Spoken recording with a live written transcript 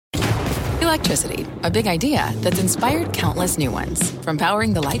Electricity, a big idea that's inspired countless new ones. From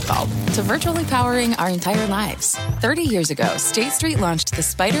powering the light bulb to virtually powering our entire lives. 30 years ago, State Street launched the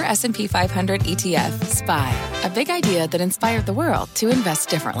SPDR S&P 500 ETF, SPY. A big idea that inspired the world to invest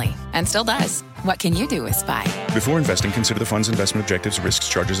differently. And still does. What can you do with SPY? Before investing, consider the fund's investment objectives, risks,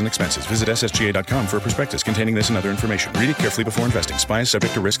 charges, and expenses. Visit ssga.com for a prospectus containing this and other information. Read it carefully before investing. SPY is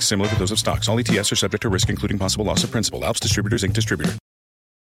subject to risks similar to those of stocks. All ETFs are subject to risk, including possible loss of principal. Alps Distributors, Inc. Distributor.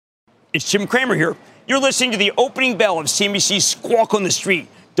 It's Jim Cramer here. You're listening to the opening bell of CNBC's Squawk on the Street.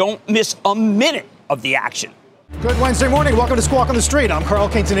 Don't miss a minute of the action. Good Wednesday morning. Welcome to Squawk on the Street. I'm Carl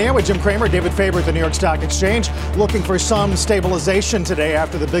Quintanilla with Jim Cramer, David Faber at the New York Stock Exchange. Looking for some stabilization today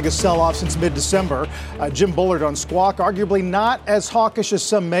after the biggest sell-off since mid-December. Jim Bullard on Squawk, arguably not as hawkish as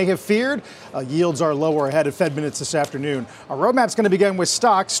some may have feared. Yields are lower ahead of Fed minutes this afternoon. Our roadmap's going to begin with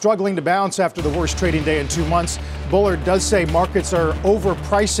stocks struggling to bounce after the worst trading day in 2 months. Bullard does say markets are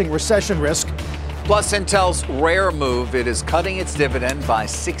overpricing recession risk. Plus, Intel's rare move, it is cutting its dividend by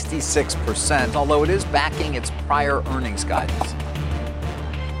 66%, although it is backing its prior earnings guidance.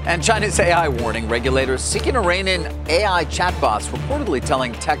 And China's AI warning, regulators seeking to rein in AI chatbots, reportedly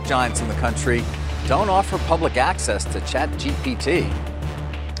telling tech giants in the country, don't offer public access to ChatGPT.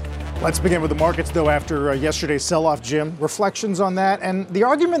 Let's begin with the markets, though, after yesterday's sell-off, Jim. Reflections on that and the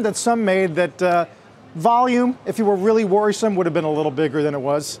argument that some made that volume, if you were really worrisome, would have been a little bigger than it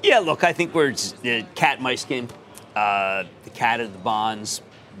was. Yeah, look, I think we're the cat and mice game. The cat of the bonds,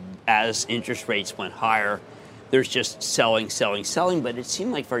 as interest rates went higher, there's just selling, but it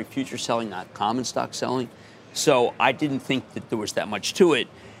seemed like very future selling, not common stock selling. So I didn't think that there was that much to it.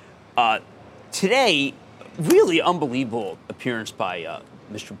 Today, really unbelievable appearance by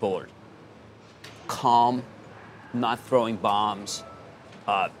Mr. Bullard. Calm, not throwing bombs,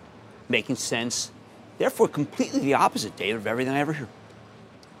 making sense. Therefore, completely the opposite, David, of everything I ever hear.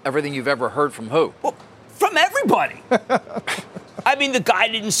 Everything you've ever heard from who? Well, from everybody. I mean, the guy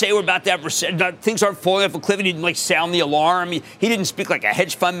didn't say we're about to have things aren't falling off a cliff. He didn't, sound the alarm. He didn't speak like a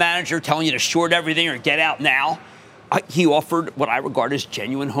hedge fund manager telling you to short everything or get out now. He offered what I regard as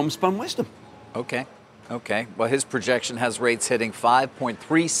genuine homespun wisdom. Okay. Well, his projection has rates hitting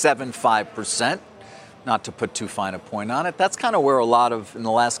 5.375%. Not to put too fine a point on it. That's kind of where in the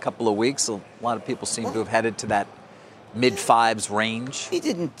last couple of weeks, a lot of people seem to have headed to that mid-fives range. He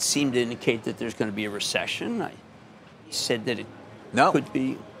didn't seem to indicate that there's going to be a recession. He said that it could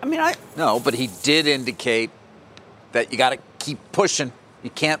be. No, but he did indicate that you got to keep pushing.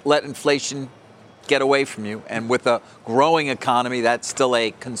 You can't let inflation get away from you. And with a growing economy, that's still a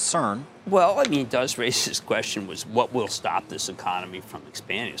concern. Well, it does raise this question was what will stop this economy from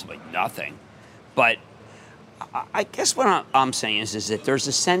expanding? It's nothing. But I guess what I'm saying is that there's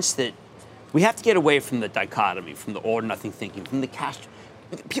a sense that we have to get away from the dichotomy, from the all or nothing thinking, from the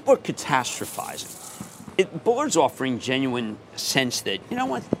people are catastrophizing. Bullard's offering genuine sense that, you know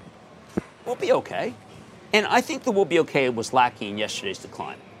what, we'll be okay. And I think the we'll be okay was lacking in yesterday's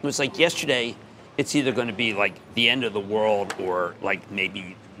decline. It was like yesterday, it's either going to be like the end of the world or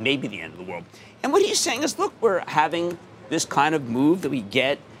maybe the end of the world. And what he's saying is, look, we're having this kind of move that we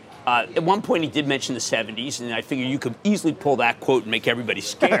get. At one point, he did mention the 70s, and I figured you could easily pull that quote and make everybody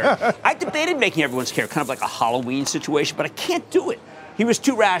scared. I debated making everyone scared, kind of like a Halloween situation, but I can't do it. He was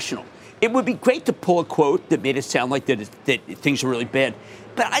too rational. It would be great to pull a quote that made it sound like that things are really bad.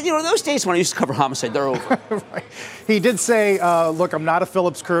 But, those days when I used to cover homicide, they're over. Right. He did say, look, I'm not a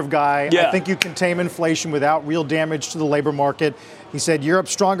Phillips curve guy. Yeah. I think you can tame inflation without real damage to the labor market. He said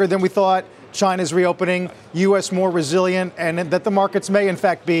Europe's stronger than we thought. China's reopening, U.S. more resilient, and that the markets may, in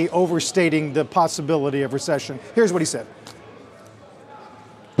fact, be overstating the possibility of recession. Here's what he said.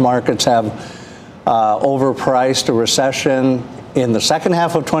 Markets have overpriced a recession in the second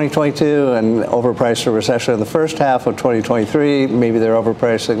half of 2022 and overpriced a recession in the first half of 2023. Maybe they're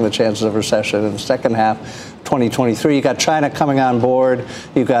overpricing the chances of recession in the second half of 2023. You got China coming on board.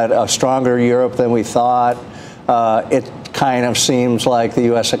 You've got a stronger Europe than we thought. It kind of seems like the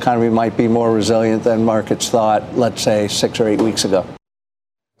U.S. economy might be more resilient than markets thought, let's say, 6 or 8 weeks ago.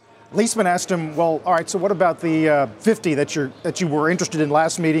 Leisman asked him, well, all right, so what about the 50 that you were interested in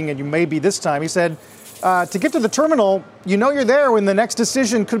last meeting and you may be this time? He said, to get to the terminal, you're there when the next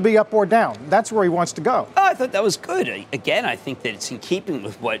decision could be up or down. That's where he wants to go. Oh, I thought that was good. Again, I think that it's in keeping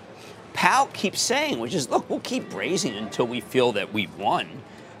with what Powell keeps saying, which is, look, we'll keep raising until we feel that we've won.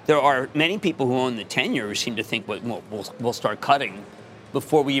 There are many people who own the 10-year who seem to think we'll start cutting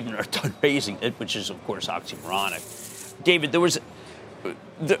before we even are done raising it, which is, of course, oxymoronic. David, there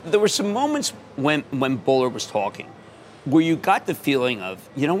were some moments when Bullard was talking where you got the feeling of,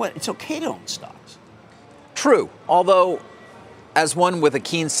 you know what, it's okay to own stocks. True, although as one with a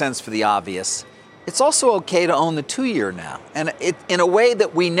keen sense for the obvious, it's also okay to own the 2-year now. And it, in a way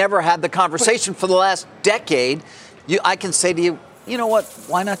that we never had the conversation for the last decade, I can say to you, you know what,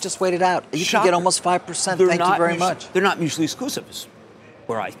 why not just wait it out? You can get almost 5%. Thank you very much. They're not mutually exclusive, is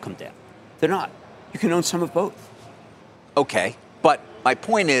where I come down. They're not. You can own some of both. Okay, but my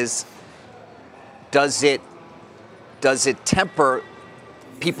point is, does it temper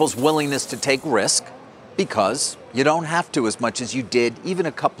people's willingness to take risk? Because you don't have to as much as you did even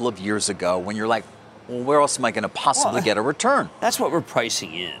a couple of years ago when you're like, well, where else am I going to possibly get a return? That's what we're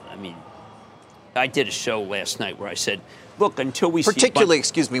pricing in. I mean, I did a show last night where I said, look, until we particularly,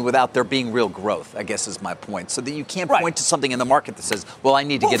 excuse me, without there being real growth, I guess is my point. So that you can't point to something in the market that says, well, I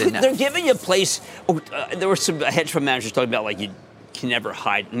need to get in now. They're giving you a place. There were some hedge fund managers talking about, like, you can never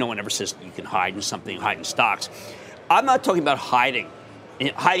hide. No one ever says you can hide in something, hide in stocks. I'm not talking about hiding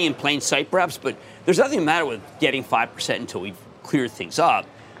in plain sight, perhaps, but there's nothing the matter with getting 5% until we've cleared things up.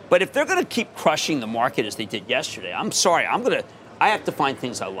 But if they're going to keep crushing the market as they did yesterday, I'm sorry. I have to find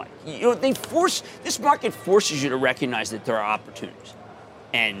things I like. You know, this market forces you to recognize that there are opportunities.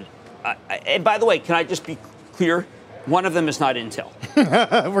 And by the way, can I just be clear? One of them is not Intel.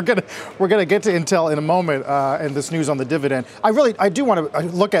 we're gonna get to Intel in a moment and this news on the dividend. I do want to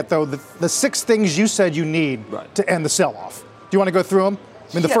look at though the 6 things you said you need to end the sell-off. Do you want to go through them?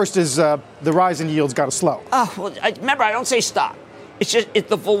 I mean, the first is the rise in yields got to slow. Well, remember, I don't say stop. It's just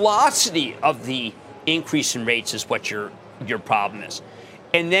the velocity of the increase in rates is what your problem is.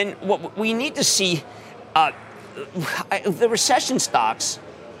 And then what we need to see, the recession stocks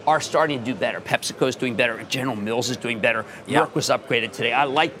are starting to do better. PepsiCo is doing better. General Mills is doing better. Merck was upgraded today. I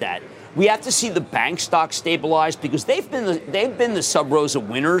like that. We have to see the bank stocks stabilize because they've been the sub-rosa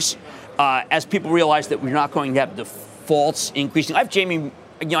winners as people realize that we're not going to have defaults increasing. I have Jamie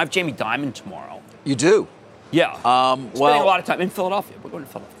Dimon tomorrow. You do? Yeah. Spending a lot of time in Philadelphia. We're going to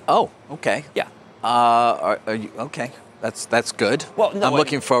Philadelphia. Oh, okay. Yeah. Are you okay? That's good. Well, no, I'm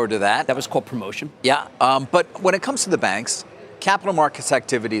looking forward to that. That was called promotion. Yeah. But when it comes to the banks, capital markets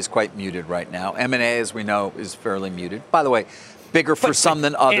activity is quite muted right now. M&A, as we know, is fairly muted. By the way, bigger for some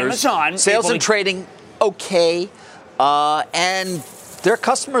than others. Amazon, sales and trading, okay. And their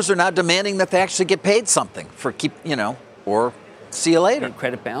customers are now demanding that they actually get paid something for or see you later. And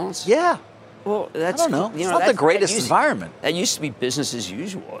credit balance? Yeah. Well, that's, I don't know. It's not the greatest environment. That used to be business as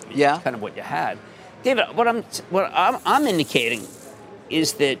usual. I mean, yeah. That's kind of what you had. David, what I'm indicating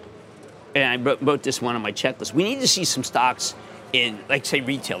is that, and I wrote this one on my checklist, we need to see some stocks in, like, say,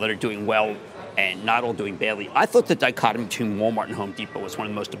 retail that are doing well and not all doing badly. I thought the dichotomy between Walmart and Home Depot was one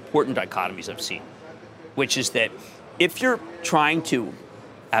of the most important dichotomies I've seen, which is that if you're trying to,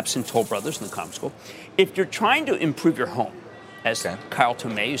 absent Toll Brothers in the comm school, if you're trying to improve your home, as Kyle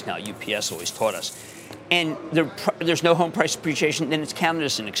Tomei, who's now UPS, always taught us, and there's no home price appreciation, then it's counted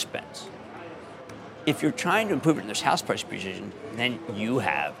as an expense. If you're trying to improve it and there's house price appreciation, then you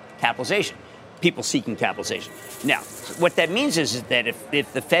have capitalization, people seeking capitalization. Now, what that means is that if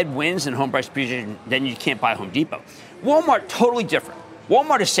the Fed wins and home price appreciation, then you can't buy Home Depot. Walmart, totally different.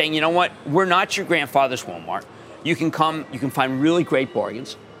 Walmart is saying, you know what, we're not your grandfather's Walmart. You can come, you can find really great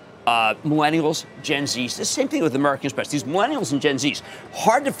bargains. Millennials, Gen Zs, the same thing with American Express. These millennials and Gen Zs,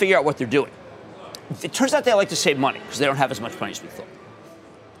 hard to figure out what they're doing. It turns out they like to save money because they don't have as much money as we thought.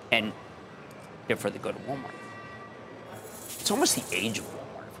 And therefore they go to Walmart. It's almost the age of Walmart.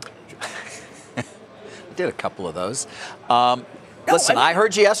 I did a couple of those. Listen, I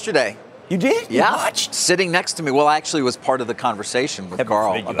heard you yesterday. You did? Yeah. You watched? Sitting next to me. Well, actually, was part of the conversation with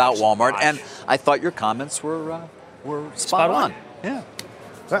Carl about Walmart, and I thought your comments were spot on. Yeah.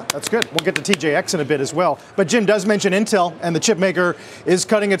 Well, that's good. We'll get to TJX in a bit as well. But Jim does mention Intel, and the chip maker is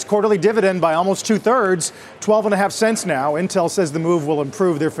cutting its quarterly dividend by almost 2/3, 12.5 cents now. Intel says the move will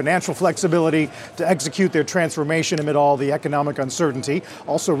improve their financial flexibility to execute their transformation amid all the economic uncertainty.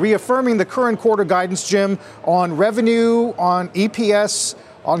 Also reaffirming the current quarter guidance, Jim, on revenue, on EPS,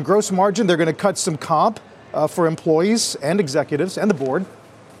 on gross margin. They're going to cut some comp for employees and executives and the board.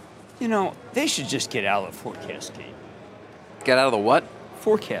 You know, they should just get out of the forecast game. Get out of the what?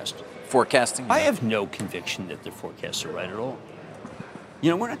 Forecasting. Yeah. I have no conviction that their forecasts are right at all.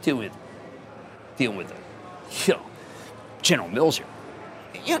 You know, we're not dealing with General Mills here.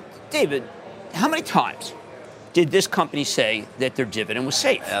 You know, David, how many times did this company say that their dividend was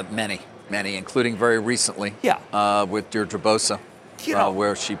safe? Many, including very recently. Yeah. With Deirdre Bosa,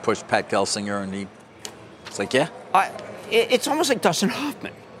 where she pushed Pat Gelsinger, and it's like, yeah. It's almost like Dustin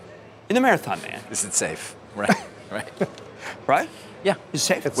Hoffman in the Marathon Man. Is it safe? Right. Right? Yeah. It's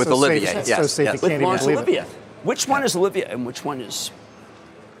safe. It's with so Olivia. Safe. It's yes. so safe Yes. you can't even believe Olivia. it. Which one is Olivia and which one is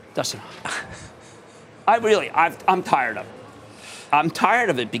Dustin Hoffman? I'm tired of it. I'm tired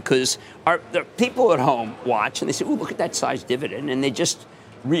of it because the people at home watch and they say, "Oh, look at that size dividend," and they just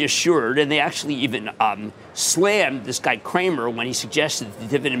reassured, and they actually even slammed this guy Cramer when he suggested that the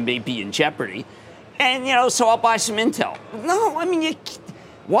dividend may be in jeopardy. And so I'll buy some Intel. No, I mean,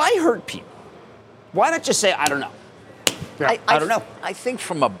 why hurt people? Why not just say, I don't know? Yeah. I don't know. I think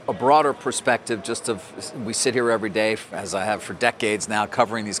from a broader perspective, we sit here every day, as I have for decades now,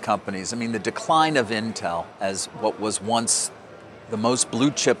 covering these companies. I mean, the decline of Intel as what was once the most blue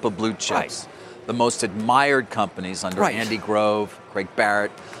chip of blue chips, the most admired companies under Andy Grove, Craig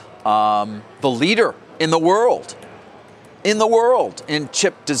Barrett, the leader in the world in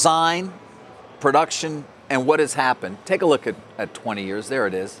chip design, production, and what has happened. Take a look at 20 years. There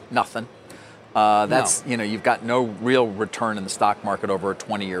it is. Nothing. You've got no real return in the stock market over a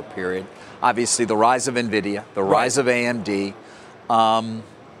 20-year period. Obviously, the rise of NVIDIA, the rise of AMD.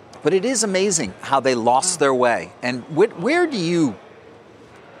 But it is amazing how they lost their way. And where do you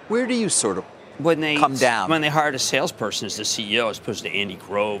sort of come down? When they hired a salesperson as the CEO as opposed to Andy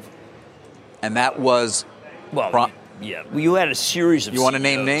Grove. And that was... Yeah, you had a series of You want to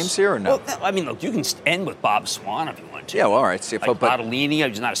CEOs. name names here or no? Well, I mean, look, you can end with Bob Swan if you want to. Yeah, well, all right. CFO, but Ottolini, I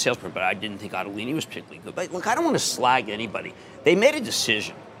was not a salesperson, but I didn't think Ottolini was particularly good. But look, I don't want to slag anybody. They made a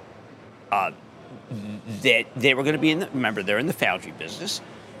decision that they were going to be remember, they're in the foundry business,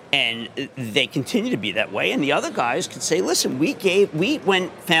 and they continue to be that way. And the other guys could say, listen, we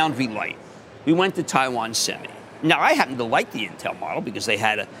went foundry light. We went to Taiwan Semi. Now, I happen to like the Intel model because they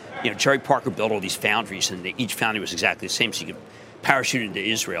had Jerry Parker built all these foundries, and each foundry was exactly the same, so you could parachute into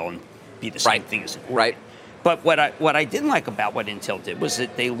Israel and be the same thing as it. Right. But what I didn't like about what Intel did was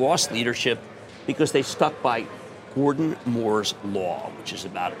that they lost leadership because they stuck by Gordon Moore's law, which is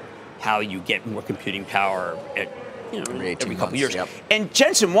about how you get more computing power every couple of years. Yep. And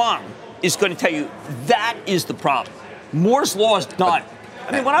Jensen Huang is going to tell you that is the problem. Moore's law is done.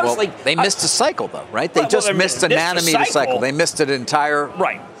 I mean, when I was they missed a cycle, though, right? They just missed a nanometer cycle. They missed an entire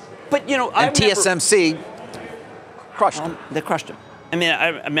But and TSMC crushed them. They crushed him. I mean, I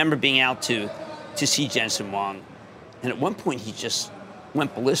remember being out to see Jensen Huang, and at one point he just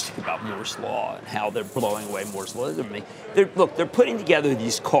went ballistic about Moore's law and how they're blowing away Moore's law. They're putting together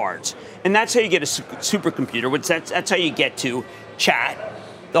these cards, and that's how you get a supercomputer. Which that's how you get to chat,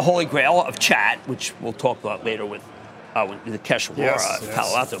 the holy grail of chat, which we'll talk about later with the Keshe Warra,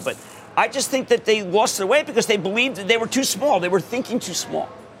 Palo Alto. But I just think that they lost their way because they believed that they were too small. They were thinking too small.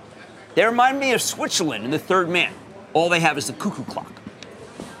 They remind me of Switzerland in The Third Man. All they have is the cuckoo clock.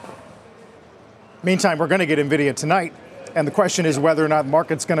 Meantime, we're going to get NVIDIA tonight, and the question is whether or not the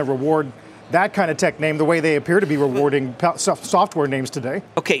market's going to reward that kind of tech name the way they appear to be rewarding software names today.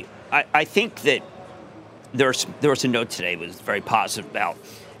 Okay, I think that there was a note today that was very positive about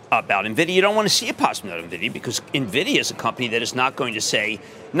NVIDIA. You don't want to see a positive note on NVIDIA because NVIDIA is a company that is not going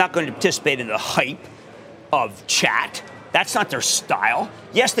to participate in the hype of chat. That's not their style.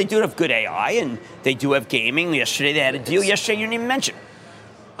 Yes, they do have good AI, and they do have gaming. Yesterday they had a deal. Yesterday you didn't even mention.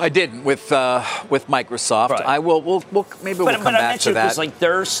 I didn't with Microsoft. Right. I will. We'll come back to that.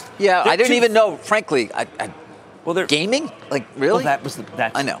 I didn't even know. Frankly, gaming, really? Well,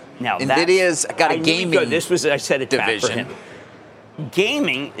 that's I know. Now NVIDIA's got a gaming. I said it division. For him.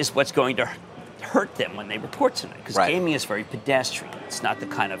 Gaming is what's going to hurt them when they report tonight because gaming is very pedestrian. It's not the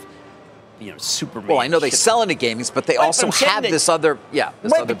kind of Superman. Well, I know they sell into gaming, but they also have this other business. Yeah,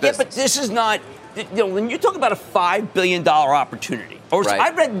 but this is not. When you talk about a $5 billion opportunity,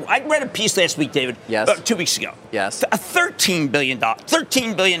 I read a piece last week, David. Yes. 2 weeks ago. Yes. A $13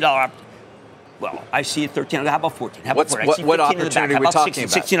 billion. Well, I see it 13. How about 14? How about 14? What opportunity are we talking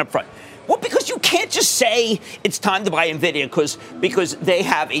about? 16 up front. Well, because you can't just say it's time to buy NVIDIA because they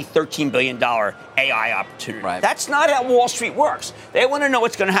have a $13 billion AI opportunity. Right. That's not how Wall Street works. They want to know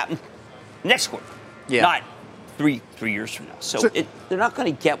what's going to happen next quarter, not three years from now. So they're not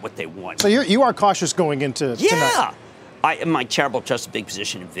going to get what they want. So you are cautious going into tonight. My charitable trust a big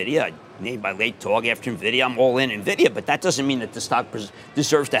position in NVIDIA. I named my late dog after NVIDIA. I'm all in NVIDIA, but that doesn't mean that the stock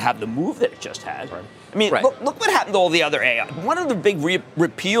deserves to have the move that it just had. Right. I mean, look what happened to all the other AI. One of the big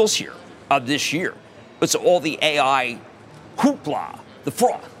repeals here of this year was all the AI hoopla, the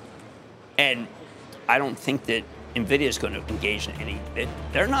fraud. And I don't think that NVIDIA is going to engage in any.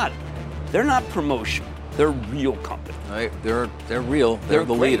 They're not promotion. They're a real company. Right. They're real. They're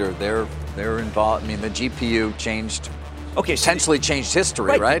the leader. They're involved. I mean, the GPU potentially changed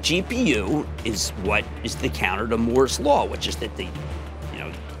history, right? The GPU is what is the counter to Moore's law, which is that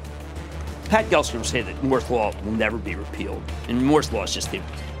Pat Gelsinger will say that Moore's law will never be repealed, and Moore's law is just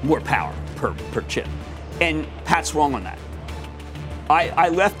more power per chip, and Pat's wrong on that. I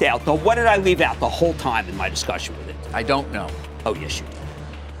left out what did I leave out the whole time in my discussion with it? I don't know. Oh, yes, you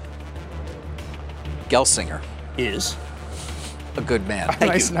Gelsinger is a good man.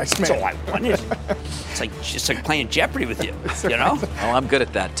 Nice man. That's all I wanted. It's like playing Jeopardy with you, you know? Oh, I'm good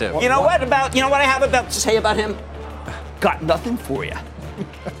at that, too. You know what I have to say about him? Got nothing for you.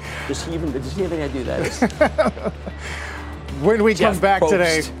 Does he have any idea who that is? When we Jeff come back Probst.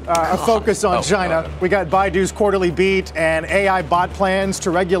 today, a focus on China. We got Baidu's quarterly beat and AI bot plans to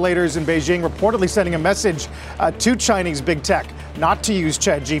regulators in Beijing reportedly sending a message to Chinese big tech not to use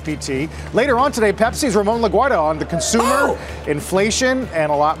ChatGPT. Later on today, Pepsi's Ramon LaGuardia on the consumer, inflation,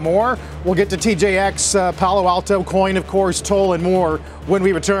 and a lot more. We'll get to TJX, Palo Alto, Coin, of course, Toll, and more when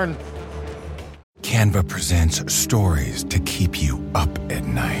we return. Canva presents stories to keep you up at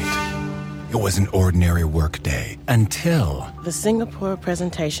night. It was an ordinary workday until The Singapore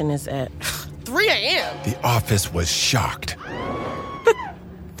presentation is at 3 a.m. the office was shocked. But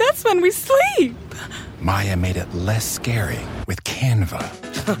that's when we sleep. Maya made it less scary with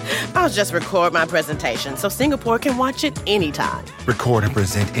Canva. I'll just record my presentation so Singapore can watch it anytime. Record and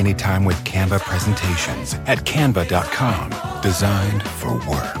present anytime with Canva presentations at canva.com. Designed for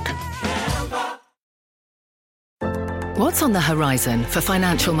work. What's on the horizon for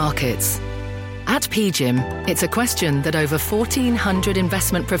financial markets? At PGIM, it's a question that over 1,400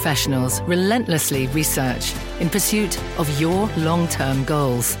 investment professionals relentlessly research in pursuit of your long-term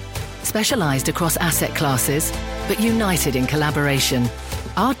goals. Specialized across asset classes, but united in collaboration,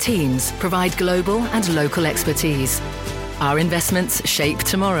 our teams provide global and local expertise. Our investments shape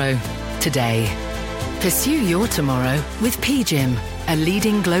tomorrow, today. Pursue your tomorrow with PGIM, a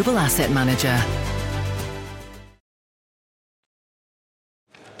leading global asset manager.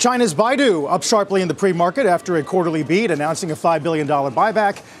 China's Baidu up sharply in the pre-market after a quarterly beat, announcing a $5 billion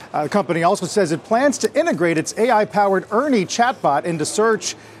buyback. The company also says it plans to integrate its AI-powered Ernie chatbot into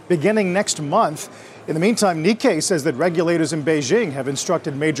search beginning next month. In the meantime, Nikkei says that regulators in Beijing have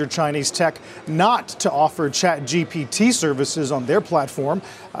instructed major Chinese tech not to offer ChatGPT services on their platform.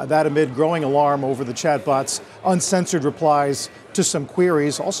 That amid growing alarm over the chatbot's uncensored replies to some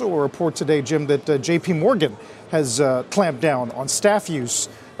queries. Also a report today, Jim, that JP Morgan has clamped down on staff use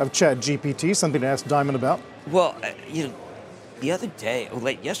of ChatGPT, something to ask Diamond about. Well, the other day,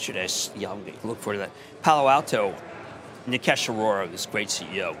 late yesterday, I'll look forward to that. Palo Alto, Nikesh Arora, this great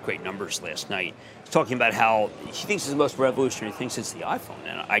CEO, great numbers last night, talking about how he thinks it's the most revolutionary thing since the iPhone.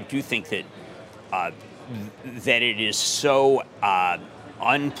 And I do think that that it is so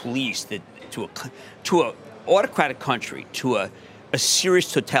unpoliced that to a autocratic country, to a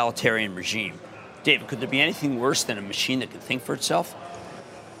serious totalitarian regime. David, could there be anything worse than a machine that can think for itself?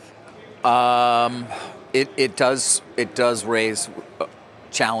 It does raise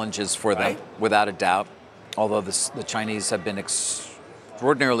challenges for them, without a doubt. Although the Chinese have been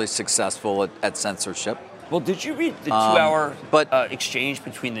extraordinarily successful at censorship. Well, did you read the 2-hour exchange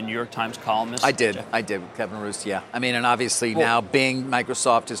between the New York Times columnist? I did. With Kevin Roose, yeah. I mean, and obviously now Bing,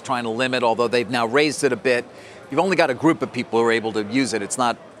 Microsoft is trying to limit, although they've now raised it a bit. You've only got a group of people who are able to use it. It's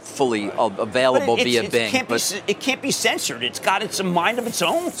not fully available via Bing. It can't be censored. It's got a mind of its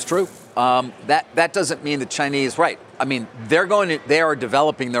own. It's true. That doesn't mean the Chinese, right? I mean, they are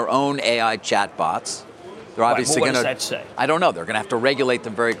developing their own AI chatbots. They're obviously what does that say? I don't know. They're going to have to regulate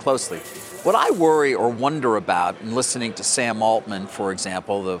them very closely. What I worry or wonder about, in listening to Sam Altman, for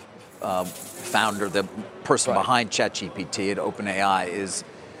example, the founder, the person behind ChatGPT at OpenAI, is,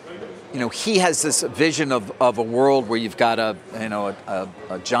 he has this vision of a world where you've got a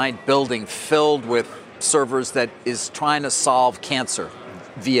giant building filled with servers that is trying to solve cancer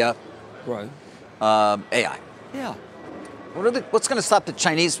via AI. Yeah. What's going to stop the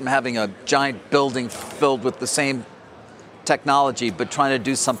Chinese from having a giant building filled with the same technology, but trying to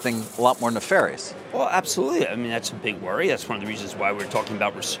do something a lot more nefarious? Well, absolutely. I mean, that's a big worry. That's one of the reasons why we're talking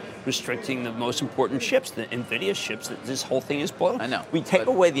about restricting the most important chips, the NVIDIA chips, that this whole thing is boiling. I know. We take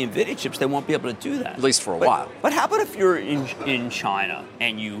away the NVIDIA chips, they won't be able to do that. At least for a while. But how about if you're in China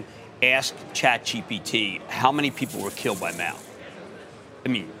and you ask ChatGPT how many people were killed by Mao? I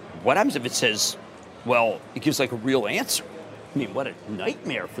mean, what happens if it says, well, it gives like a real answer? I mean, what a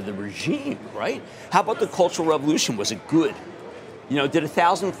nightmare for the regime, right? How about the Cultural Revolution? Was it good? Did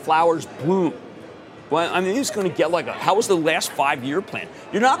 1,000 flowers bloom? Well, I mean, it's going to get how was the last 5-year plan?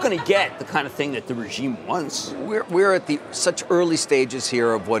 You're not going to get the kind of thing that the regime wants. We're at such early stages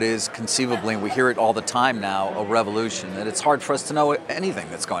here of what is conceivably, and we hear it all the time now, a revolution, that it's hard for us to know anything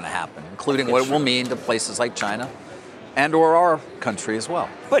that's going to happen, including what it will mean to places like China and or our country as well.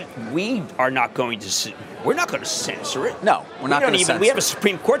 But we are not going to. We're not going to censor it. No, we're not going to censor it. We have a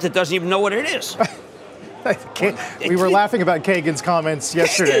Supreme Court that doesn't even know what it is. We were laughing about Kagan's comments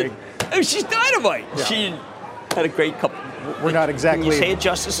yesterday. She's dynamite. Yeah. Had a great couple. We're not exactly. Can you say it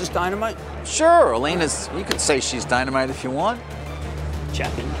Justice is dynamite? Sure, Elena's. You could say she's dynamite if you want.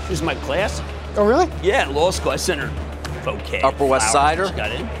 Checking. She was in my class. Oh, really? Yeah, in law school. I sent her bouquet. Upper West Sider? She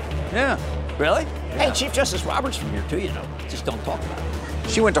got in. Yeah. Really? Yeah. Hey, Chief Justice Roberts from here, too, you know. Just don't talk about it.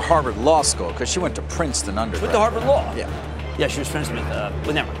 She went to Harvard Law School because she went to Princeton undergrad. Went to Harvard Law? Yeah. Yeah, she was friends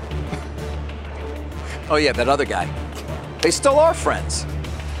with never. Oh, yeah, that other guy. They still are friends.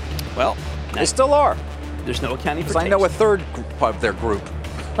 Well, they still are. There's no accounting for I know a third of their group.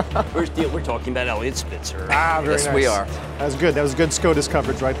 We're talking about Elliot Spitzer. Very yes, nice. we are. That was good. That was good SCOTUS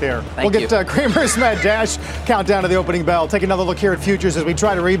coverage right there. Thank we'll get Cramer's Mad Dash countdown to the opening bell. Take another look here at futures as we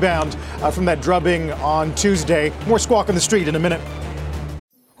try to rebound from that drubbing on Tuesday. More Squawk on the Street in a minute.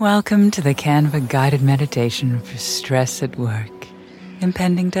 Welcome to the Canva guided meditation for stress at work.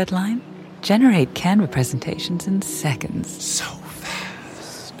 Impending deadline? Generate Canva presentations in seconds. So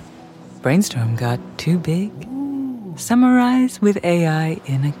fast. Brainstorm got too big? Summarize with AI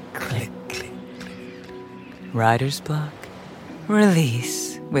in a click. Writer's block?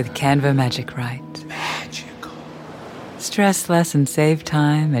 Release with Canva Magic Write. Magical. Stress less and save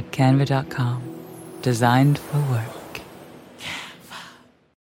time at canva.com. Designed for work.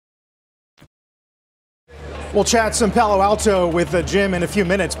 We'll chat some Palo Alto with Jim in a few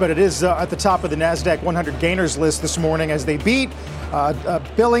minutes, but it is at the top of the NASDAQ 100 gainers list this morning as they beat.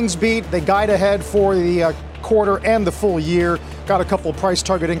 Billings beat. They guide ahead for the quarter and the full year. Got a couple of price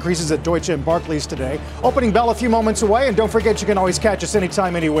target increases at Deutsche and Barclays today. Opening bell a few moments away, and don't forget you can always catch us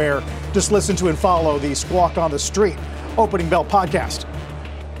anytime, anywhere. Just listen to and follow the Squawk on the Street Opening Bell podcast.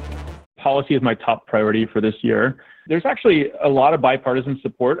 Policy is my top priority for this year. There's actually a lot of bipartisan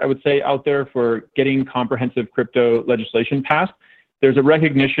support, I would say, out there for getting comprehensive crypto legislation passed. There's a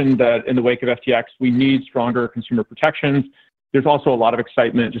recognition that in the wake of FTX, we need stronger consumer protections. There's also a lot of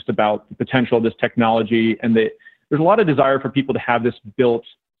excitement just about the potential of this technology, and there's a lot of desire for people to have this built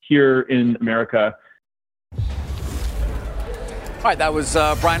here in America. All right, that was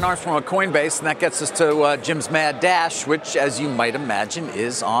Brian Armstrong of Coinbase, and that gets us to Jim's Mad Dash, which, as you might imagine,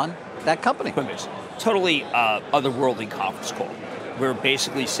 is on that company. Coinbase. Totally otherworldly conference call. We're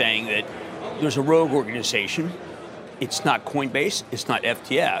basically saying that there's a rogue organization. It's not Coinbase. It's not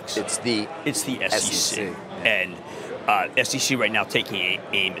FTX. It's the SEC. And SEC right now taking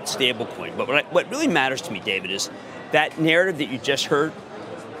aim at stablecoin. But what really matters to me, David, is that narrative that you just heard,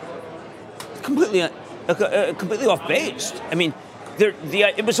 completely off base. I mean,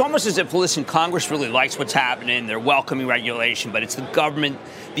 it was almost as if, listen, Congress really likes what's happening. They're welcoming regulation, but it's the government,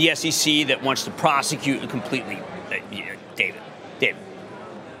 the SEC, that wants to prosecute and completely. David,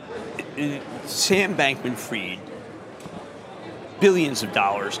 Sam Bankman-Fried, billions of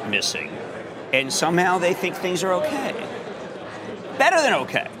dollars missing, and somehow they think things are okay. Better than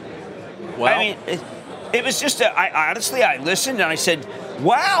okay. Well, I mean, it was just, honestly, I listened and I said,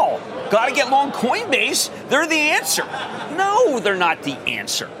 wow, got to get long Coinbase. They're the answer. No, they're not the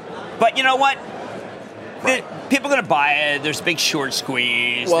answer. But you know what? Right. People are going to buy it. There's a big short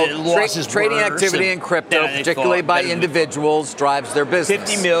squeeze. Well, trading activity in crypto, particularly by individuals, drives their business.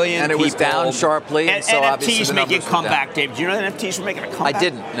 50 million and it was down sharply. And so NFTs make a comeback, Dave. Do you know that NFTs were making a comeback? I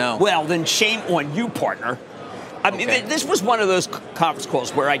didn't, no. Well, then shame on you, partner. I mean, this was one of those conference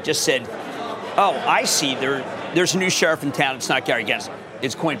calls where I just said, oh, I see. There's a new sheriff in town. It's not Gary Gensler.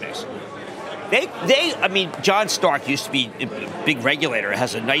 It's Coinbase. I mean, John Stark used to be a big regulator.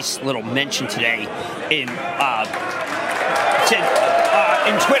 Has a nice little mention today in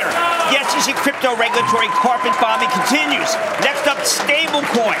Twitter. The SEC crypto regulatory carpet bombing continues. Next up,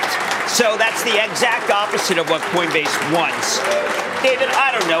 stablecoins. So that's the exact opposite of what Coinbase wants. David,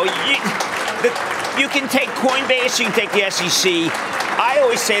 I don't know. You can take Coinbase, you can take the SEC. I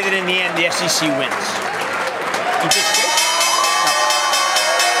always say that in the end, the SEC wins. You just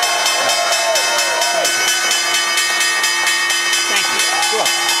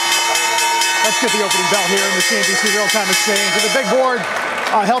Let's get the opening bell here in the CNBC Real-Time Exchange. With the big board,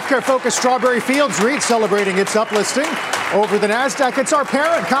 healthcare-focused Strawberry Fields REIT celebrating its uplisting over the NASDAQ. It's our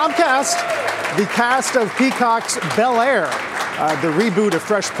parent, Comcast, the cast of Peacock's Bel-Air, the reboot of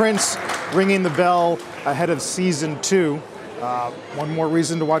Fresh Prince, ringing the bell ahead of season 2. One more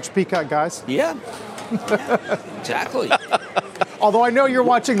reason to watch Peacock, guys. Yeah, exactly. Although I know you're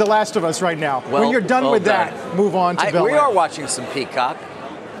watching The Last of Us right now. When you're done with that, move on to Bel-Air. We are watching some Peacock.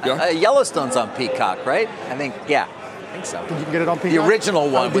 Yellowstone's on Peacock, right? I think so. You can get it on Peacock? The original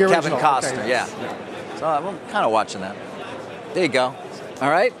one with Kevin Costner, okay. yeah. So I'm kind of watching that. There you go. All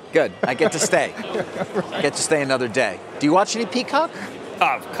right, good. I get to stay. Right. Get to stay another day. Do you watch any Peacock?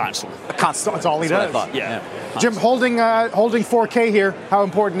 Constantly. That's all he does. Yeah. Jim, holding 4K here, how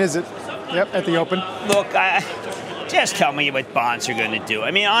important is it? Yep, at the open. Look, just tell me what bonds are going to do.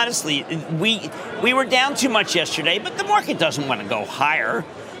 I mean, honestly, we were down too much yesterday, but the market doesn't want to go higher.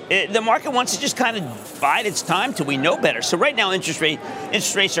 The market wants to just kind of bide its time till we know better. So right now, interest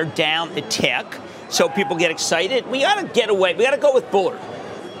rates are down a tick, so people get excited. We got to get away. We got to go with Bullard.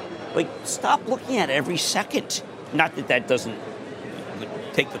 Like, stop looking at it every second. Not that doesn't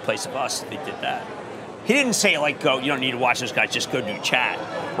take the place of us if they did that. He didn't say, like, go, you don't need to watch this guy, just go do chat.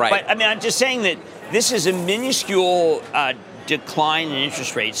 Right. But, I mean, I'm just saying that this is a minuscule decline in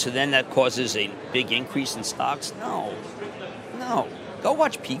interest rates, so then that causes a big increase in stocks? No. Go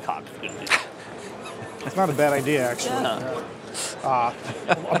watch Peacock if you're going to do that. It's not a bad idea, actually. Yeah.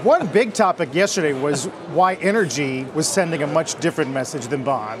 One big topic yesterday was why energy was sending a much different message than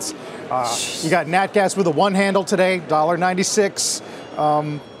bonds. You got Nat Gas with a one handle today,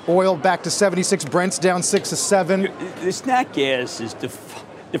 $1.96. Oil back to 76. Brent's down 6 to 7. This Nat Gas is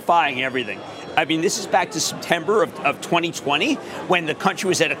defying everything. I mean, this is back to September of 2020 when the country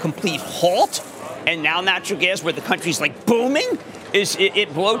was at a complete halt, and now natural gas, where the country's like booming, is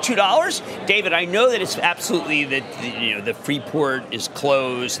it below $2? David, I know that it's absolutely that the Freeport is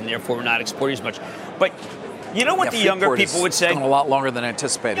closed and therefore we're not exporting as much, but you know what the younger people would say? It's gone a lot longer than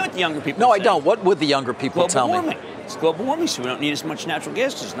anticipated. You know what the younger people No, would I say? don't. What would the younger people tell me? Global warming. It's global warming, so we don't need as much natural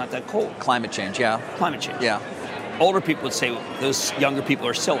gas because it's not that cold. Climate change, yeah. Climate change. Yeah. Older people would say those younger people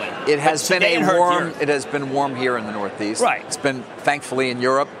are silly. It has been warm here in the Northeast. Right. It's been, thankfully, in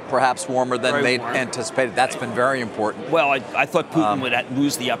Europe, perhaps warmer than they anticipated. That's been very important. Well, I thought Putin would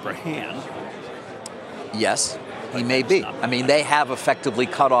lose the upper hand. Yes, he may be. I mean, they have effectively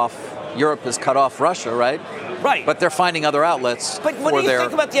Europe has cut off Russia, right? Right. But they're finding other outlets for their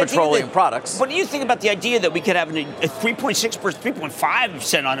petroleum products. What do you think about the idea that we could have a 3.6%,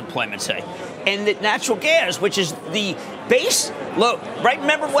 3.5% unemployment, say, and that natural gas, which is the base load, right?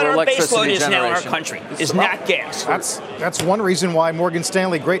 Remember what our base load is now in our country, is nat gas. That's one reason why Morgan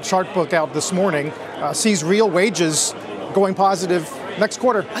Stanley, great chart book out this morning, sees real wages going positive next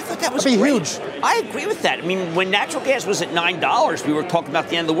quarter. I thought that was great. Huge. I agree with that. I mean, when natural gas was at $9, we were talking about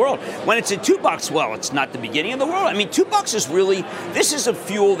the end of the world. When it's at $2, well, it's not the beginning of the world. I mean, $2 is really, this is a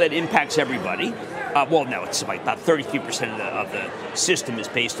fuel that impacts everybody. Well, no, it's like about 33% of the system is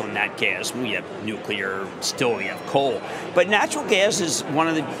based on nat gas. We have nuclear, still we have coal. But natural gas is one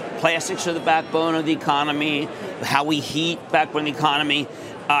of the plastics are the backbone of the economy, how we heat backbone of the economy.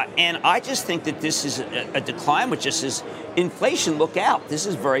 And I just think that this is a decline, which just is inflation, look out. This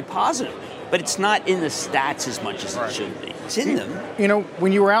is very positive. But it's not in the stats as much as it should be. It's in them. You know,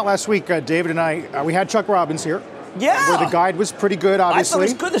 when you were out last week, David and I, we had Chuck Robbins here. Yeah. Where the guide was pretty good, obviously. I thought it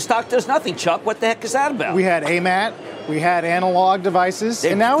was good. The stock does nothing, Chuck. What the heck is that about? We had AMAT. We had Analog Devices.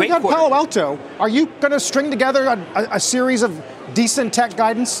 And now we got Palo Alto. Are you going to string together a series of decent tech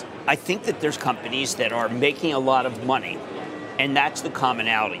guidance? I think that there's companies that are making a lot of money. And that's the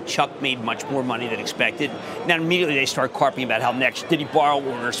commonality. Chuck made much more money than expected. Now immediately they start carping about how did he borrow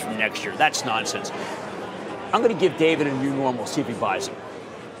orders from next year? That's nonsense. I'm going to give David a new normal, see if he buys it.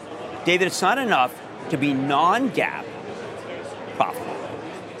 David, it's not enough to be non-GAAP profitable.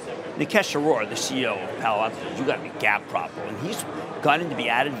 Nikesh Arora, the CEO of Palo Alto, you got to be GAAP profitable, and he's gotten to be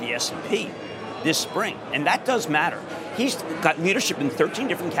added to the S&P this spring, and that does matter. He's got leadership in 13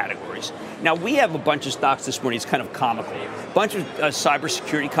 different categories. Now, we have a bunch of stocks this morning. It's kind of comical. A bunch of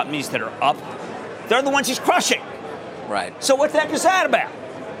cybersecurity companies that are up. They're the ones he's crushing. Right. So what the heck is that about?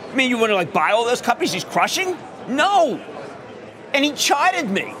 I mean, you want to buy all those companies he's crushing? No. And he chided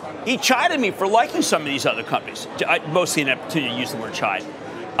me. He chided me for liking some of these other companies. Mostly to use the word chide.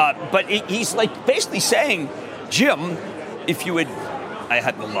 But he's basically saying, Jim, if you would, I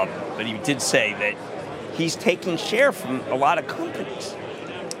had to love him, but he did say that he's taking share from a lot of companies.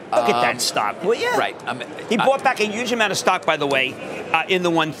 Look at that stock, will you? Right. He bought back a huge amount of stock, by the way, in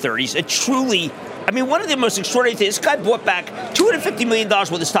the 130s. It truly, one of the most extraordinary things, this guy bought back $250 million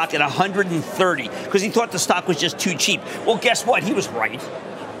worth of stock at 130 because he thought the stock was just too cheap. Well, guess what? He was right.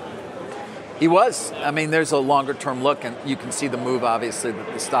 He was. There's a longer-term look, and you can see the move, obviously,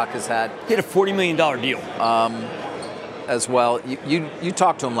 that the stock has had. He had a $40 million deal. As well. You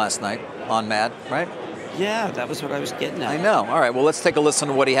talked to him last night on Mad, right? Yeah, that was what I was getting at. I know. All right, well, let's take a listen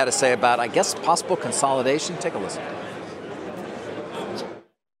to what he had to say about, I guess, possible consolidation. Take a listen.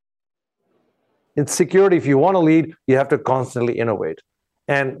 In security, if you want to lead, you have to constantly innovate.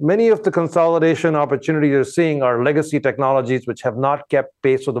 And many of the consolidation opportunities you're seeing are legacy technologies which have not kept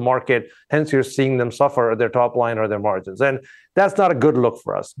pace with the market. Hence, you're seeing them suffer at their top line or their margins. And that's not a good look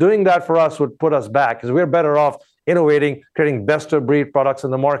for us. Doing that for us would put us back because we're better off innovating, creating best-of-breed products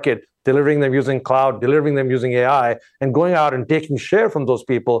in the market, delivering them using cloud, delivering them using AI, and going out and taking share from those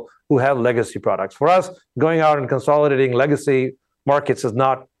people who have legacy products. For us, going out and consolidating legacy markets is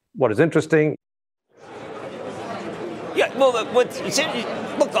not what is interesting. Yeah, well, look,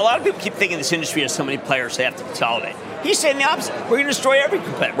 a lot of people keep thinking this industry has so many players they have to consolidate. He's saying the opposite. We're going to destroy every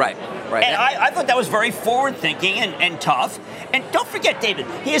competitor. Right. And I thought that was very forward-thinking and tough. And don't forget, David,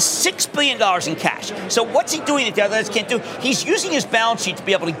 he has $6 billion in cash. So what's he doing that the others can't do? He's using his balance sheet to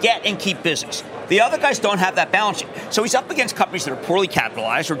be able to get and keep business. The other guys don't have that balance sheet. So he's up against companies that are poorly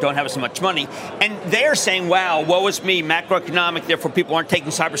capitalized or don't have as much money. And they're saying, wow, woe is me, macroeconomic, therefore people aren't taking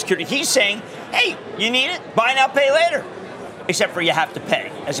cybersecurity. He's saying, hey, you need it? Buy now, pay later. Except for you have to pay,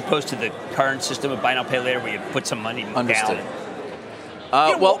 as opposed to the current system of buy now, pay later where you put some money down.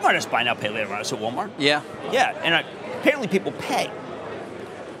 Walmart has buy now, pay later when I was at Walmart. Yeah. Yeah, and apparently people pay.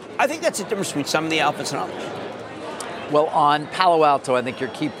 I think that's the difference between some of the outfits and others. Well, on Palo Alto, I think your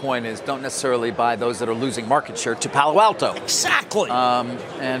key point is don't necessarily buy those that are losing market share to Palo Alto. Exactly.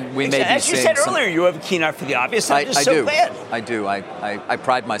 And we may be as you said earlier, you have a keen eye for the obvious. I'm just so glad. I do. I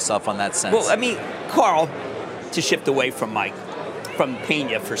pride myself on that sense. Well, I mean, Carl, to shift away from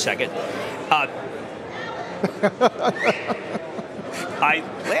Pena for a second. I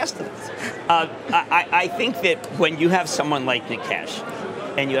think that when you have someone like Nikesh,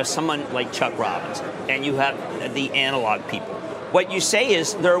 and you have someone like Chuck Robbins, and you have the analog people, what you say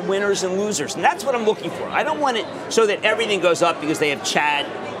is there are winners and losers, and that's what I'm looking for. I don't want it so that everything goes up because they have Chat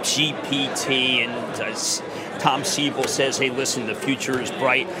GPT and Tom Siebel says, hey, listen, the future is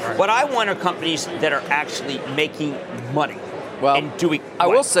bright. Right. What I want are companies that are actually making money. Well, and doing I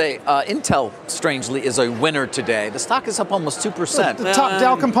will say, Intel, strangely, is a winner today. The stock is up almost 2%. The top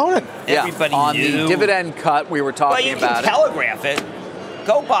Dow component. Everybody on knew. The dividend cut, we were talking about it. Well, you can telegraph it.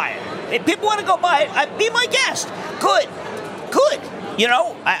 Go buy it. If people want to go buy it, be my guest. Good. You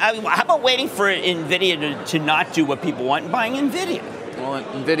know, how about waiting for NVIDIA to not do what people want and buying NVIDIA? Well,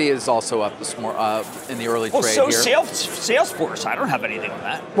 NVIDIA is also up this in the early trade here. Well, so Salesforce. I don't have anything on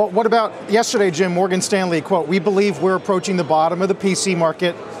that. Well, what about yesterday, Jim? Morgan Stanley, quote, we believe we're approaching the bottom of the PC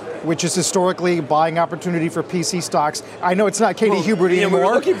market, which is historically a buying opportunity for PC stocks. I know it's not Katie Huberty anymore. We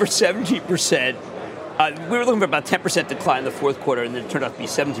were looking for 17%. We were looking for about 10% decline in the fourth quarter, and then it turned out to be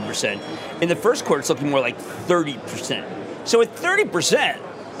 17%. In the first quarter, it's looking more like 30%. So at 30%,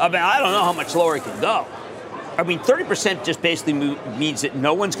 I don't know how much lower it can go. I mean, 30% just basically means that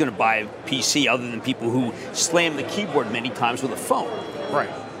no one's going to buy a PC other than people who slam the keyboard many times with a phone. Right.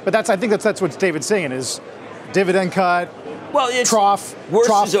 But I think that's what David's saying is dividend cut, it's trough.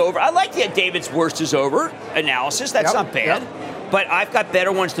 Worst is over. I like the David's worst is over analysis. That's not bad. Yep. But I've got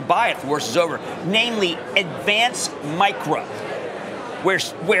better ones to buy if the worst is over. Namely, Advanced Micro. Where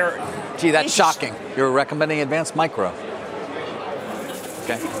Gee, that's shocking. You're recommending Advanced Micro.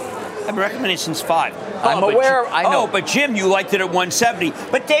 Okay. I've been recommending it since 5. I'm aware. I know. Oh, but Jim, you liked it at 170.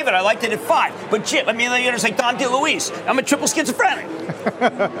 But David, I liked it at 5. But Jim, it's like Don DeLuise. I'm a triple schizophrenic.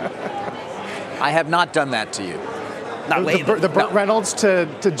 I have not done that to you. Not lately. The Burt Reynolds to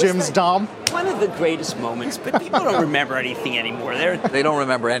Jim's Dom. One of the greatest moments, but people don't remember anything anymore. They don't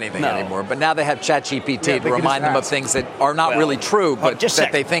remember anything anymore. But now they have ChatGPT to remind them of things that are not really true, but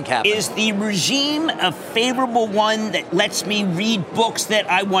that they think happen. Is the regime a favorable one that lets me read books that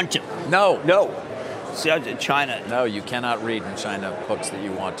I want to? No. See, China. No, you cannot read in China books that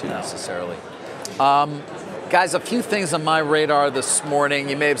you want to necessarily. Guys, a few things on my radar this morning.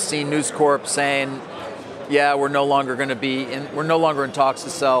 You may have seen News Corp saying, yeah, we're no longer in talks to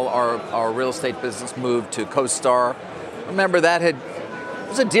sell our real estate business move to CoStar. Remember, it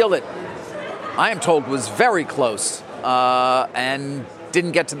was a deal that I am told was very close and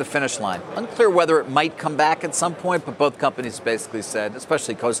didn't get to the finish line. Unclear whether it might come back at some point, but both companies basically said,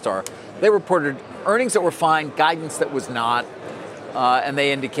 especially CoStar, they reported earnings that were fine, guidance that was not, and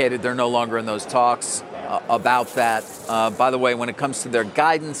they indicated they're no longer in those talks. About that. By the way, when it comes to their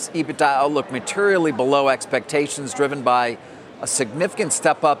guidance, EBITDA outlook materially below expectations, driven by a significant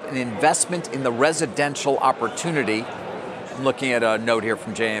step up in investment in the residential opportunity. I'm looking at a note here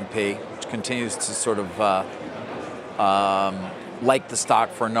from JMP, which continues to sort of like the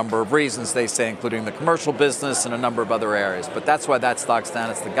stock for a number of reasons, they say, including the commercial business and a number of other areas. But that's why that stock's down.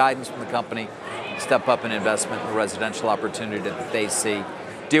 It's the guidance from the company, step up in investment in the residential opportunity that they see.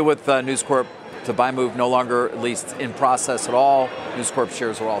 Deal with News Corp to buy move no longer at least in process at all. News Corp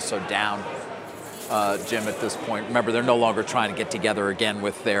shares were also down, Jim, at this point. Remember, they're no longer trying to get together again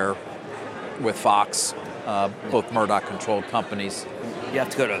with Fox, both Murdoch-controlled companies. You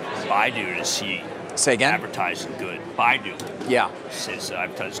have to go to Baidu to see. Say again? Advertising good. Baidu. Yeah. Says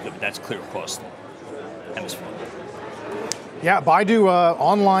advertising good, but that's clear across the hemisphere. Yeah, Baidu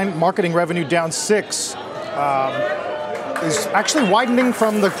online marketing revenue down 6. Is actually widening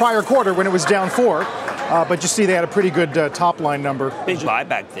from the prior quarter when it was down 4. But you see they had a pretty good top-line number. Big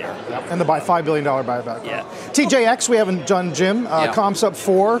buyback there. And the $5 billion buyback. Yeah. TJX, we haven't done, Jim. Comps up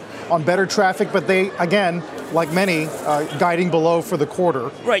 4 on better traffic, but they, again, like many, guiding below for the quarter.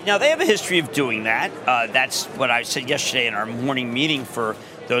 Right. Now, they have a history of doing that. That's what I said yesterday in our morning meeting for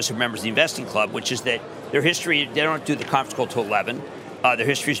those who are members of the Investing Club, which is that their history, they don't do the conference call till 11. Their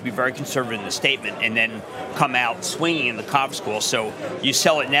history is to be very conservative in the statement and then come out swinging in the conference call. So you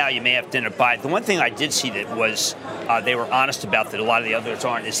sell it now, you may have to end up buying it. The one thing I did see that was they were honest about that a lot of the others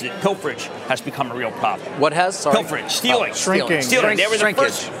aren't is that pilferage has become a real problem. What has? Sorry. Pilferage. Stealing. Shrinking. Stealing. They were the Shrinkage.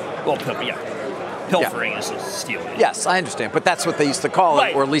 first. Well, pilfering is stealing. Yes, I understand. But that's what they used to call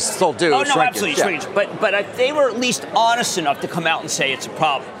it, or at least still do. Oh, no, shrinkage. absolutely, shrinkage. But they were at least honest enough to come out and say it's a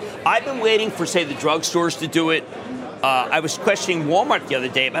problem. I've been waiting for, say, the drugstores to do it. I was questioning Walmart the other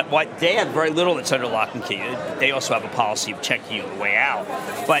day about why they have very little that's under lock and key. They also have a policy of checking you on the way out.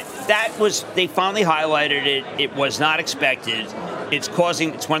 But they finally highlighted it. It was not expected. It's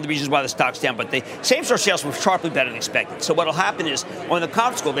one of the reasons why the stock's down. But the same-store sales were sharply better than expected. So what will happen is on the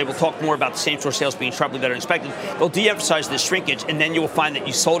conference call, they will talk more about the same-store sales being sharply better than expected. They'll de-emphasize this shrinkage, and then you will find that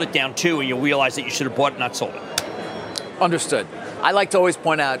you sold it down too, and you'll realize that you should have bought it, not sold it. Understood. I like to always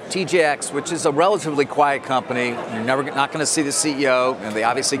point out TJX, which is a relatively quiet company. You're not going to see the CEO, and they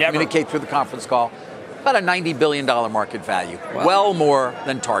obviously communicate through the conference call. About a $90 billion market value, well more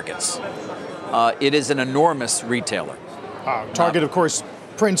than Target's. It is an enormous retailer. Target, of course,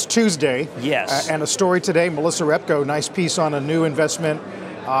 prints Tuesday. Yes. And a story today, Melissa Repko, nice piece on a new investment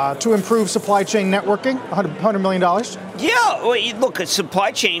to improve supply chain networking, $100 million. Yeah, well, look, at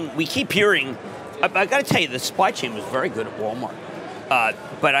supply chain, we keep hearing. I got to tell you, the supply chain was very good at Walmart.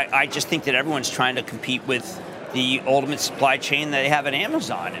 But I just think that everyone's trying to compete with the ultimate supply chain that they have at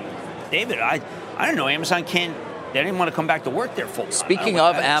Amazon. And David, I don't know, Amazon they didn't want to come back to work there full time. Speaking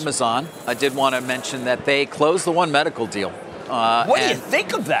of Amazon, I did want to mention that they closed the One Medical deal. What do you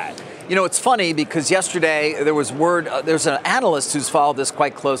think of that? You know, it's funny because yesterday there was word, there's an analyst who's followed this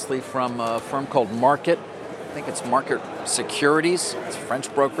quite closely from a firm called Market. I think it's Market Securities. It's a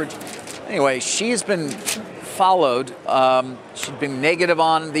French brokerage. Anyway, she's been followed. She'd been negative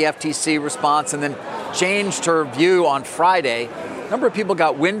on the FTC response and then changed her view on Friday. A number of people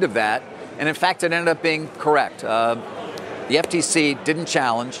got wind of that, and in fact, it ended up being correct. The FTC didn't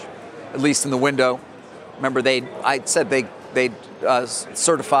challenge, at least in the window. Remember, I said they'd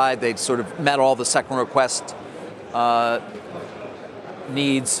certified, they'd sort of met all the second request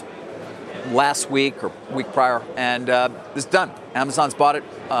needs last week or week prior, and it's done. Amazon's bought it,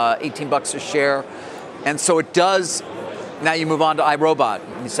 $18 a share. And so it does, now you move on to iRobot,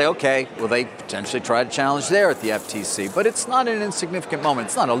 and you say, okay, well, they potentially try to challenge there at the FTC, but it's not an insignificant moment.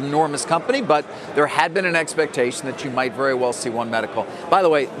 It's not an enormous company, but there had been an expectation that you might very well see One Medical. By the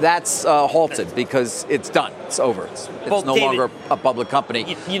way, that's halted because it's done. It's over. It's no David, longer a public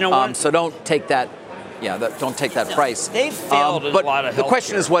company. You know what? So don't take that. Yeah, don't take that price. They've failed but a lot of the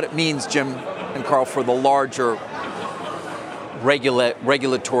question is what it means, Jim and Carl, for the larger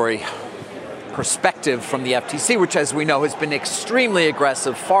regulatory perspective from the FTC, which, as we know, has been extremely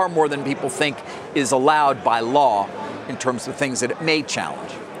aggressive, far more than people think is allowed by law in terms of things that it may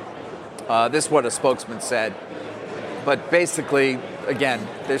challenge. This is what a spokesman said. But basically, again,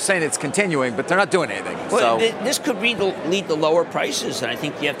 they're saying it's continuing, but they're not doing anything. Well, this could lead to lower prices, and I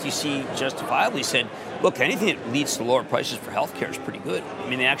think the FTC justifiably said, look, anything that leads to lower prices for healthcare is pretty good. I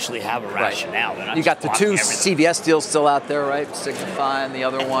mean, they actually have a rationale. Right. You got the two CVS deals still out there, right? Signify and the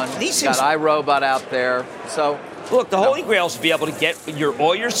other one. You got iRobot out there. So, look, the holy grail is to be able to get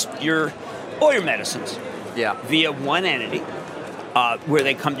all your medicines via one entity where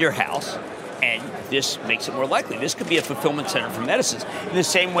they come to your house. And this makes it more likely. This could be a fulfillment center for medicines in the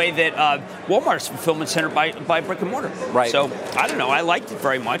same way that Walmart's a fulfillment center by brick and mortar. Right. So, I don't know. I liked it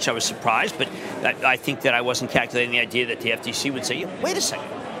very much. I was surprised, but I think that I wasn't calculating the idea that the FTC would say, wait a second.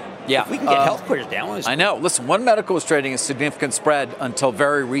 Yeah. If we can get health queries down. I know. Listen, One Medical was trading a significant spread until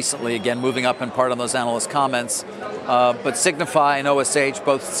very recently, again, moving up in part on those analyst comments. But Signify and OSH,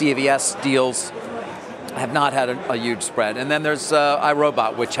 both CVS deals, have not had a huge spread. And then there's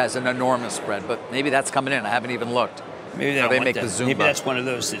iRobot, which has an enormous spread, but maybe that's coming in. I haven't even looked. Maybe they make the Zoom. Maybe that's one of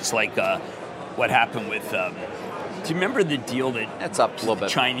those. It's like what happened with. Do you remember the deal that it's up a little bit?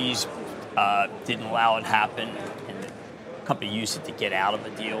 Chinese didn't allow it happen, and the company used it to get out of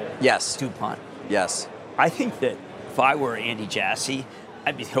the deal. Yes. DuPont. Yes. I think that if I were Andy Jassy,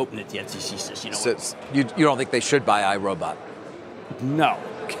 I'd be hoping that the FTC says, you know, you don't think they should buy iRobot? No.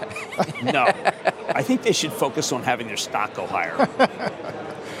 Okay. No. I think they should focus on having their stock go higher.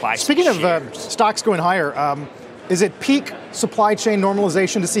 Speaking of stocks going higher, is it peak supply chain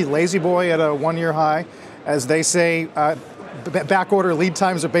normalization to see La-Z-Boy at a one-year high? As they say, back order lead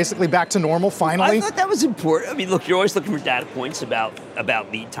times are basically back to normal, finally? I thought that was important. I mean, look, you're always looking for data points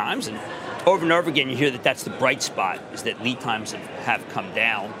about lead times, and over again you hear that that's the bright spot, is that lead times have come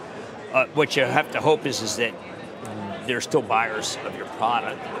down. What you have to hope is that there are still buyers of your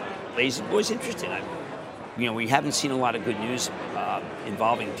product. La-Z-Boy's interesting. We haven't seen a lot of good news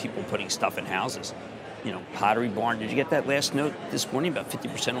involving people putting stuff in houses. Pottery Barn, did you get that last note this morning about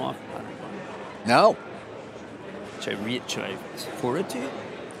 50% off? No. Should I forward it to you?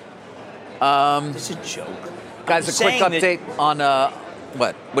 It's a joke. Guys, a quick update on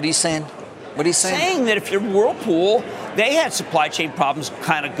what? What are you saying? What are you saying? Saying that if you're Whirlpool, they had supply chain problems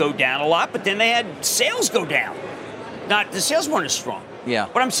kind of go down a lot, but then they had sales go down. The sales weren't as strong. Yeah.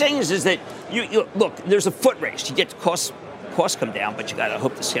 What I'm saying is that you look, there's a foot race. You get the costs come down, but you got to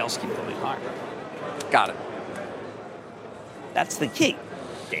hope the sales keep going higher. Got it. That's the key,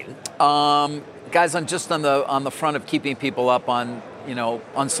 David. Guys, on the front of keeping people up on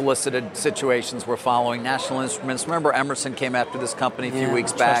unsolicited situations we're following, National Instruments. Remember Emerson came after this company a few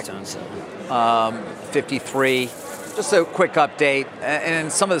weeks back. 53. Just a quick update, and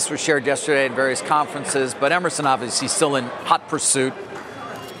some of this was shared yesterday at various conferences, but Emerson obviously still in hot pursuit.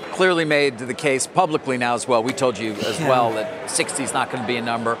 Clearly made the case publicly now as well. We told you as well that 60 is not going to be a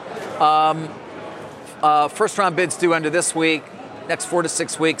number. First round bids due end of this week. Next 4 to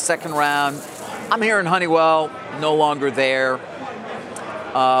 6 weeks, second round. I'm hearing Honeywell no longer there.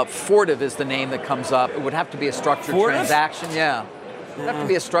 Fortive is the name that comes up. It would have to be a structured transaction. Yeah. It would have to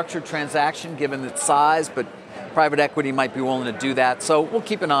be a structured transaction given its size, but private equity might be willing to do that. So we'll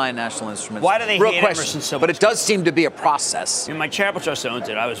keep an eye on National Instruments. Why do they hate Emerson so much? But it does seem to be a process. My charitable trust owns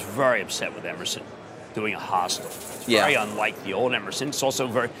it. I was very upset with Emerson doing a hostile. It's very unlike the old Emerson. It's also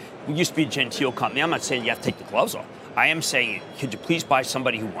we used to be a genteel company. I'm not saying you have to take the gloves off. I am saying, could you please buy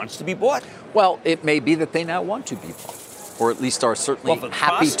somebody who wants to be bought? Well, it may be that they now want to be bought, or at least are certainly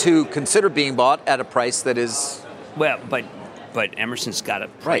happy to consider being bought at a price that is... Well, but Emerson's got a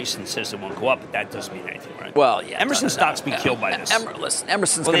price and says it won't go up, but that doesn't mean anything, right? Well, yeah. Emerson stock's be killed by this. Listen,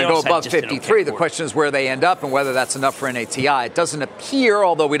 Emerson's going to go above 53. The question is where they end up and whether that's enough for NATI. It doesn't appear,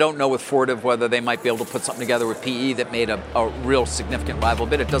 although we don't know with Fortive whether they might be able to put something together with PE that made a real significant rival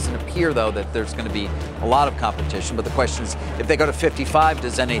bid. It doesn't appear, though, that there's going to be a lot of competition. But the question is, if they go to 55,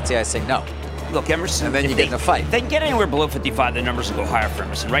 does NATI say no? Look, Emerson, and then you get in a fight. If they can get anywhere below 55, the numbers will go higher for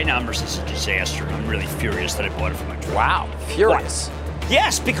Emerson. Right now, Emerson's a disaster. I'm really furious that I bought it for my trade. Wow, furious. What?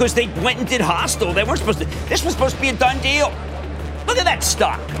 Yes, because they went and did hostile. They weren't supposed to. This was supposed to be a done deal. Look at that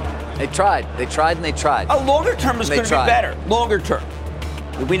stock. They tried. They tried and they tried. A longer term is going to be better. Longer term.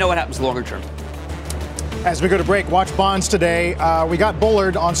 We know what happens longer term. As we go to break, watch bonds today. We got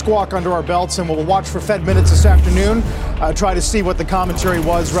Bullard on Squawk under our belts, and we'll watch for Fed minutes this afternoon. Try to see what the commentary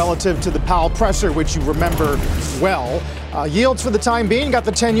was relative to the Powell presser, which you remember well. Yields for the time being, got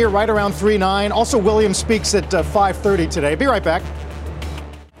the 10-year right around 3.9. Also, Williams speaks at 5:30 today. Be right back.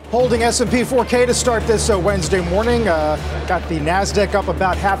 Holding S&P 4K to start this Wednesday morning. Got the NASDAQ up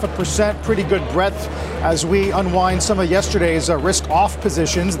about 0.5%. Pretty good breadth as we unwind some of yesterday's risk-off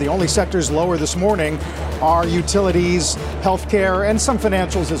positions. The only sectors lower this morning are utilities, healthcare, and some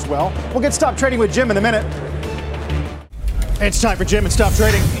financials as well. We'll get Stop Trading with Jim in a minute. It's time for Jim and Stop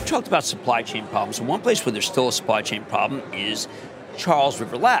Trading. You talked about supply chain problems. One place where there's still a supply chain problem is Charles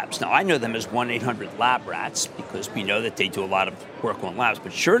River Labs. Now, I know them as 1-800-LAB-RATS because we know that they do a lot of work on labs.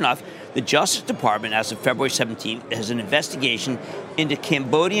 But sure enough, the Justice Department, as of February 17th, has an investigation into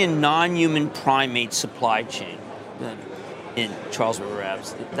Cambodian non-human primate supply chain in Charles River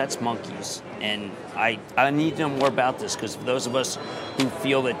Labs. That's monkeys. And I need to know more about this because for those of us who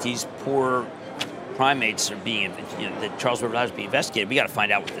feel that these poor primates are being, that Charles River Labs is being investigated, we got to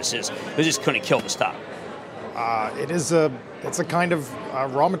find out what this is because it's going to kill the stock. It's a kind of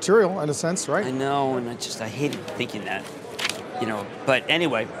raw material in a sense, right? I know, and I hated thinking that, But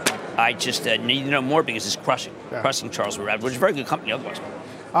anyway, I just need to know more because it's crushing Charles River Labs, which is a very good company otherwise.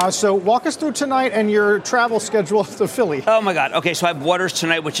 So walk us through tonight and your travel schedule to Philly. Oh, my God. Okay, so I have Waters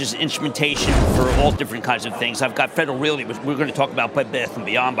tonight, which is instrumentation for all different kinds of things. I've got Federal Realty, which we're going to talk about Bed Bath &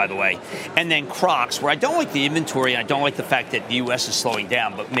 Beyond, by the way. And then Crocs, where I don't like the inventory, and I don't like the fact that the U.S. is slowing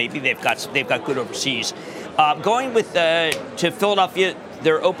down, but maybe they've got good overseas. Going with to Philadelphia,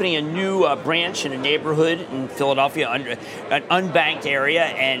 they're opening a new branch in a neighborhood in Philadelphia, under an unbanked area,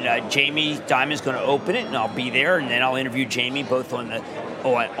 and Jamie Dimon's going to open it, and I'll be there, and then I'll interview Jamie both on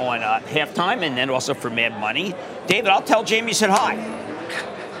halftime and then also for Mad Money. David, I'll tell Jamie you said hi.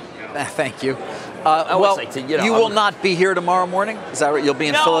 Thank you. You will not be here tomorrow morning? Is that right? You'll be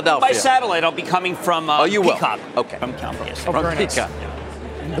in Philadelphia? By satellite. I'll be coming from Peacock. Will? Okay. From Peacock. Yes. From Peacock.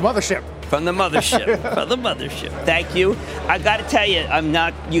 Nice. The mothership. From the mothership. From the mothership. Thank you. I got to tell you,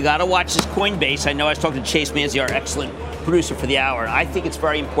 you got to watch this Coinbase. I know I was talking to Chase Manzi, our excellent producer for the hour, and I think it's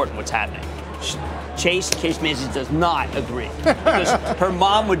very important what's happening. Chase Manzi does not agree because her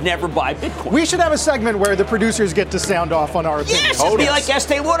mom would never buy Bitcoin. We should have a segment where the producers get to sound off on our opinions. Yes, it'd be like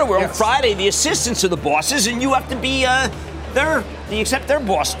Estee Lauder, where on Friday the assistants are the bosses and you have to be accept their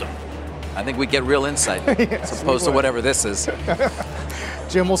bossdom. I think we get real insight as opposed to whatever this is.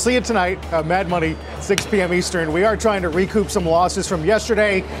 Jim, we'll see you tonight. Mad Money, 6 p.m. Eastern. We are trying to recoup some losses from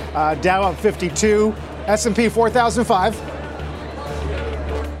yesterday. Dow up 52, S&P 4,005.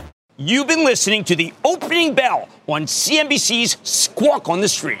 You've been listening to the opening bell on CNBC's Squawk on the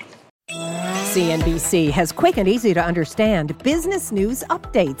Street. CNBC has quick and easy to understand business news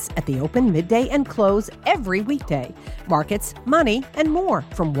updates at the open, midday, and close every weekday. Markets, money, and more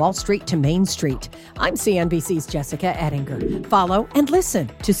from Wall Street to Main Street. I'm CNBC's Jessica Ettinger. Follow and listen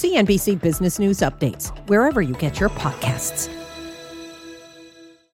to CNBC Business News Updates wherever you get your podcasts.